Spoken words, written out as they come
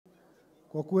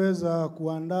kwa kuweza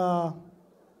kuandaa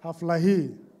hafla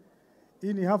hii.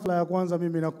 Hii ni hafla ya kwanza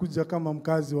mimi nakuja kama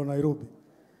mkazi wa Nairobi.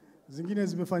 Zingine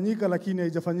zimefanyika lakini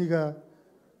haijafanyika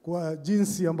kwa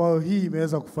jinsi ambayo hii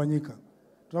imeweza kufanyika.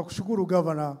 Tunakushukuru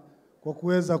Governor kwa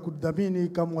kuweza kudhamini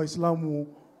kama Waislamu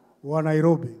wa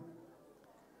Nairobi.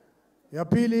 Ya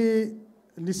pili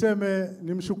niseme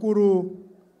nimshukuru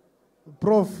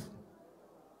Prof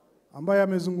ambaye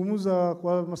amezungumza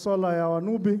kwa masuala ya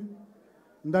Wanubi.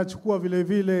 Ndachukua vile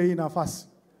vile hii nafasi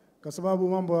kwa sababu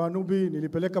mambo ya Wanubi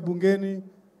nilipeleka bungeni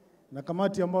na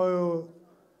kamati ambayo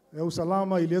ya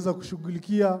usalama iliweza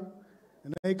kushughulikia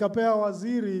na ikapea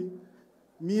waziri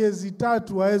miezi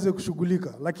 3 aweze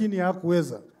kushughulika, lakini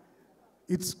hakuweza.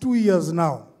 It's 2 years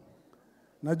now.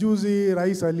 Na juzi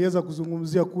rais aliweza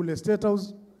kuzungumzia kule State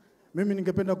House. Mimi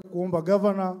ningependa kuomba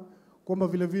Governor kwamba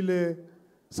vile vile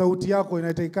sauti yako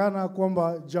inahitajikana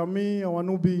kwamba jamii ya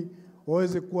Wanubi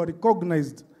waweze kuwa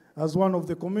recognized as one of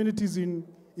the communities in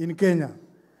Kenya.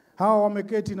 Hawa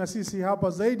wameketi na sisi hapa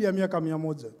zaidi ya miaka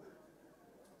 100.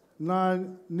 Na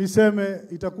niseme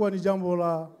itakuwa ni jambo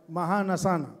la maana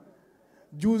sana.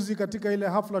 Juzi katika ile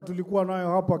hafla tulikuwa nayo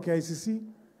hapa KICC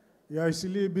ya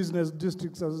Isili Business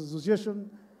Districts Association,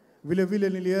 vile vile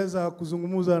niliweza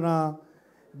kuzungumza na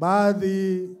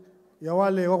baadhi ya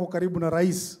wale wako karibu na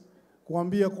rais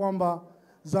kuambia kwamba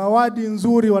zawadi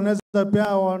nzuri wanaweza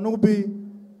pea Wanubi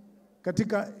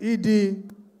katika Idi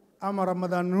ama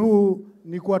Ramadhan huu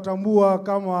ni kuwatambua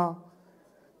kama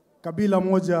kabila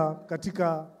moja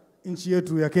katika nchi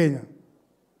yetu ya Kenya.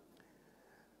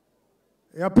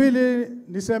 Ya pili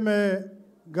niseme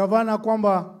Governor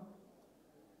kwamba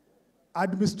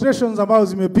administrations ambazo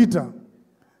zimepita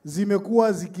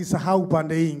zimekuwa zikisahau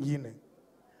pande hii nyingine.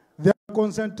 They are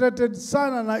concentrated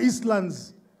sana na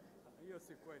Eastlands.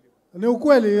 Ni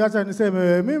ukweli, acha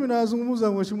niseme mimi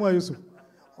nazungumza Mheshimiwa Yusuf.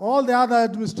 All the other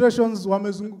administrations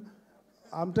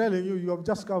I'm telling you, you have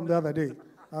just come the other day.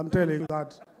 I'm telling you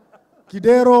that.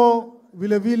 Kidero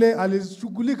vile vile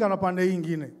alishughulika na pande hii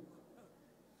nyingine.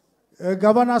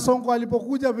 Governor Sonko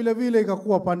alipokuja vile vile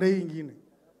ikakuwa pande hii nyingine.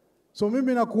 So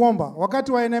mimi nakuomba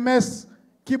wakati wa NMS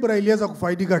Kibra iliweza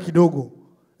kufaidika kidogo.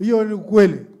 Hiyo ni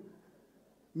ukweli.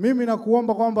 Mimi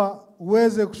nakuomba kwamba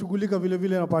uweze kushughulika vile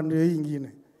vile na pande hii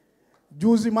nyingine.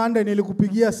 Juzi Monday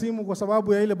nilikupigia simu kwa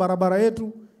sababu ya ile barabara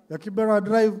yetu ya Kibera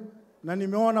Drive na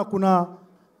nimeona kuna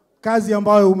kazi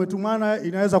ambayo umetumana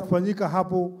inaweza kufanyika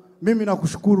hapo. Mimi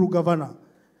nakushukuru Governor.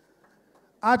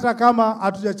 Hata kama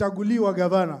hatujachaguliwa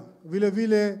Governor, vile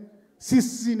vile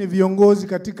sisi ni viongozi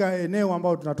katika eneo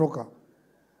ambao tunatoka.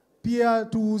 Pia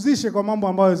tuhusishe kwa mambo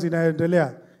ambayo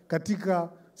zinaendelea katika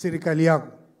serikali yako.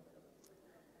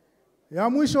 Ya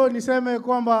mwisho niseme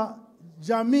kwamba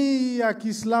jamii ya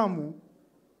Kiislamu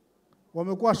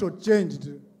wamekuwa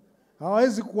shortchanged.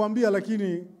 Hawawezi kuambia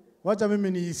lakini wacha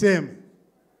mimi niiseme.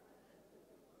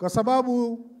 Kwa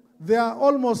sababu there are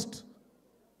almost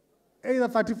either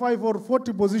 35 or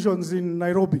 40 positions in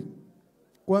Nairobi.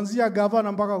 Kuanzia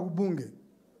governor mpaka bunge.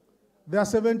 There are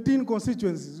 17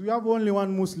 constituencies. We have only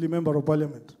one Muslim member of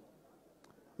parliament.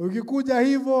 Ukikuja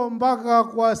hivyo mpaka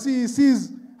kwa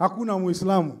CECs hakuna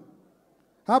Muislamu.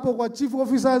 Hapo kwa chief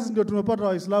officers ndio tumepata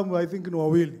Waislamu I think ni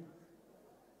wawili.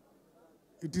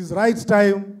 It is right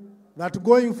time that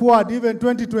going forward even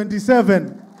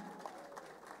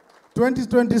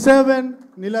 2027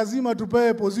 ni lazima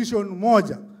tupewe position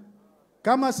moja.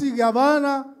 Kama si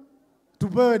governor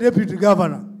tupewe deputy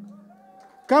governor.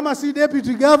 Kama si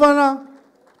deputy governor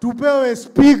tupewe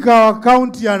speaker wa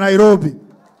county ya Nairobi.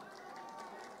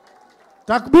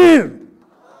 Takbir.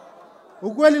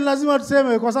 Ukweli lazima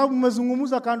tuseme kwa sababu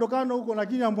mmezungumza kando kando huko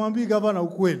lakini amwambii governor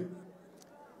ukweli.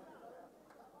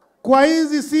 Kwa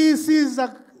hizi CC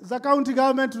za county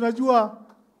government tunajua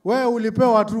wewe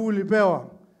ulipewa.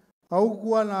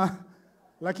 Haukuwa na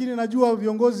lakini najua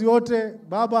viongozi wote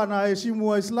baba anaheshimu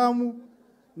Waislamu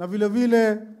na vile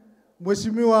vile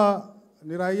mheshimiwa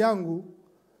ni rai yangu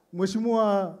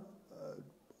mheshimiwa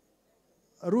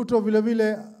Ruto vile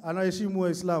vile anaheshimu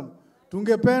Waislamu.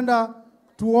 Tungependa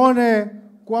tuone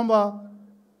kwamba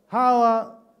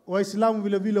hawa Waislamu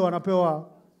vile vile wanapewa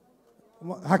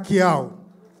haki yao.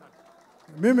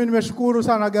 Mimi nimeshukuru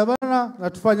sana Governor na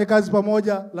tufanye kazi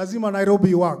pamoja, lazima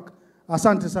Nairobi work.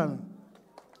 Asante sana.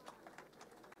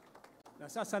 Na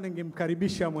sasa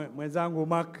ningemkaribisha mwenzangu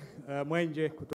Mark Mwenje